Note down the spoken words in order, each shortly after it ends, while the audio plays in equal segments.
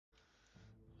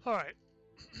Alright.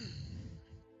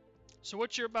 So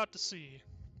what you're about to see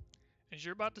is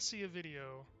you're about to see a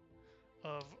video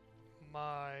of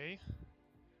my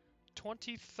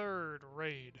 23rd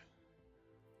raid.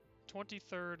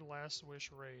 23rd Last Wish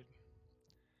raid.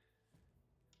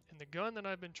 And the gun that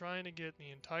I've been trying to get the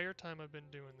entire time I've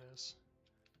been doing this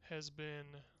has been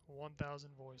 1,000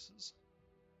 voices.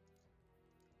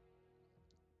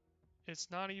 It's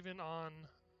not even on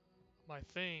my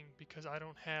thing because I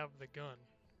don't have the gun,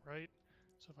 right?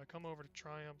 So if I come over to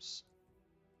Triumphs,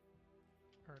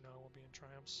 or no, it won't be in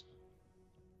Triumphs.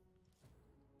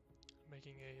 I'm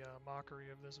making a mockery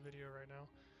of this video right now.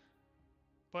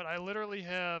 But I literally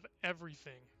have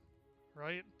everything,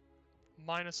 right?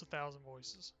 Minus 1,000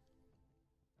 voices.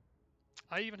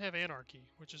 I even have Anarchy,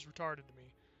 which is retarded to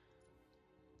me.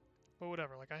 But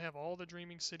whatever, like I have all the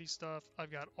Dreaming City stuff.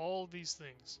 I've got all of these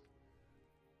things.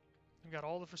 I've got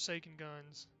all the Forsaken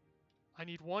guns. I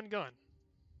need one gun.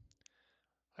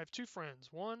 I have two friends.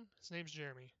 One, his name's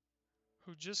Jeremy,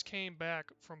 who just came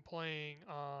back from playing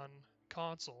on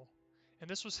console. And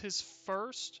this was his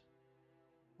first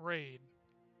raid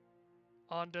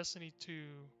on Destiny 2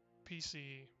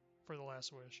 PC for The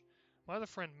Last Wish. My other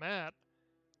friend Matt,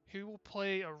 he will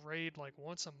play a raid like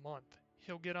once a month.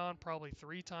 He'll get on probably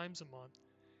 3 times a month.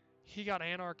 He got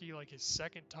Anarchy like his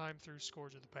second time through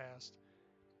Scourge of the Past.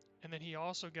 And then he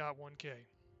also got 1K.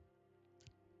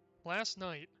 Last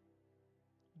night,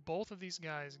 both of these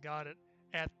guys got it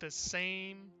at the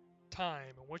same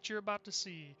time. And what you're about to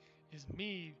see is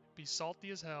me be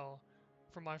salty as hell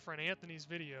from my friend Anthony's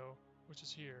video, which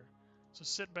is here. So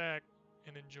sit back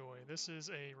and enjoy. This is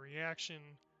a reaction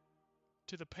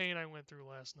to the pain I went through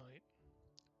last night.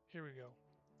 Here we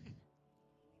go.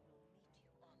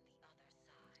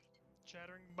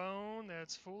 Chattering Bone,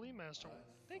 that's fully masterful.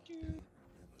 Thank you.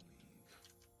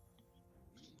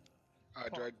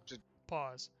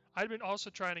 Pause. I'd been also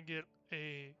trying to get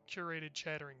a curated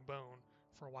Chattering Bone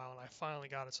for a while, and I finally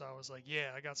got it, so I was like,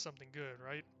 yeah, I got something good,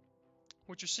 right?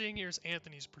 What you're seeing here is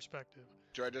Anthony's perspective.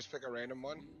 Do I just pick a random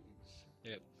one?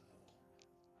 Yep.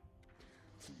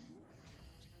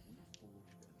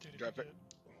 Dude, if Do I you pick? get,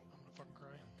 I'm gonna fucking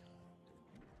cry.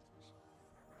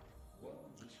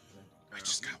 I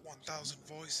just got 1,000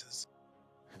 voices.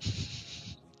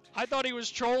 I thought he was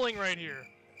trolling right here.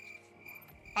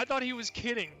 I thought he was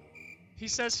kidding. He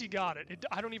says he got it.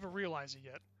 I don't even realize it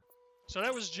yet. So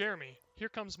that was Jeremy. Here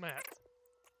comes Matt.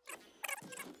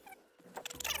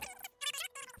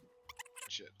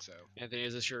 Shit, so. Anthony,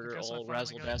 is this your Guess I old finally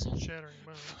razzle got dazzle? Chattering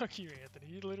Bone. Fuck you, Anthony.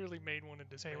 He literally made one in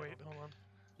dismantle. Hey, wait, hold on.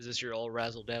 Is this your old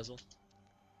razzle dazzle?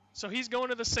 So he's going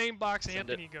to the same box Send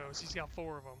Anthony goes. He's got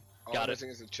 4 of them. All Got I'm it. missing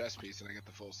is a chest piece, and I get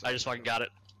the full set. I just fucking got it.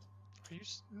 Are you?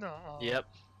 No. Yep.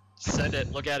 Send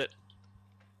it. Look at it.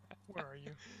 Where are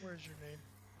you? Where's your name?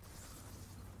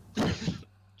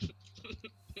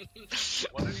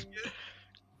 What did you get?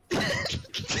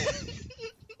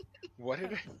 What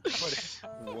did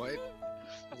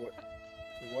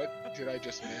what did I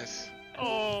just miss?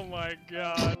 Oh my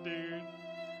god, dude.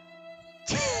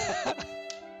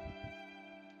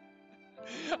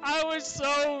 I was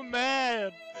so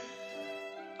mad.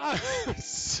 I was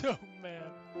so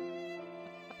mad.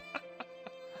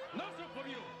 Nothing for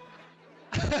you.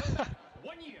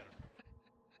 1 year.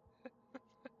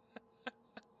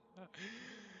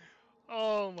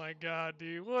 Oh my god,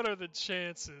 dude. What are the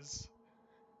chances?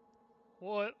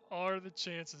 What are the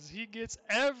chances? He gets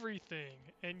everything,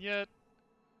 and yet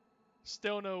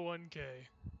still no 1K.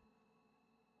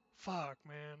 Fuck,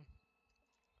 man.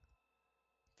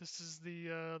 This is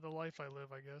the life I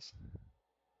live, I guess.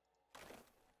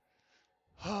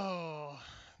 Oh,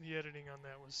 the editing on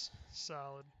that was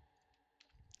solid.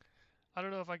 I don't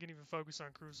know if I can even focus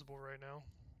on Crucible right now.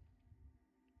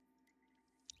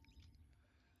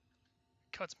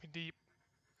 Cuts me deep.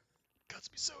 Cuts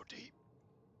me so deep.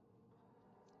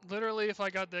 Literally, if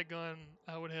I got that gun,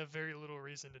 I would have very little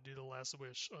reason to do the Last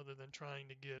Wish other than trying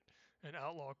to get an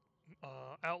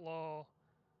outlaw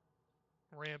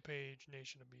rampage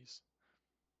Nation of Beasts.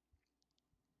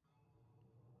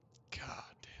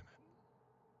 God damn it.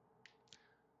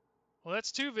 Well,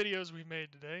 that's 2 videos we've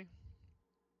made today.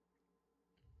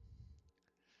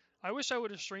 I wish I would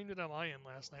have streamed it on my end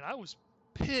last night. I was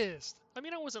pissed. I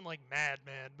mean, I wasn't like mad,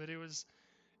 but it was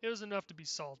enough to be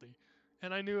salty.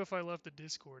 And I knew if I left the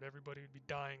Discord, everybody would be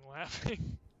dying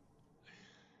laughing.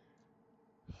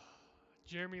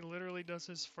 Jeremy literally does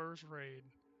his first raid.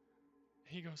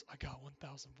 He goes, I got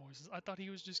 1,000 voices. I thought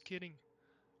he was just kidding.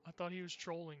 I thought he was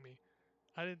trolling me.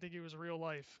 I didn't think it was real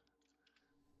life.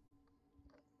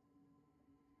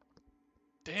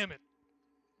 Damn it.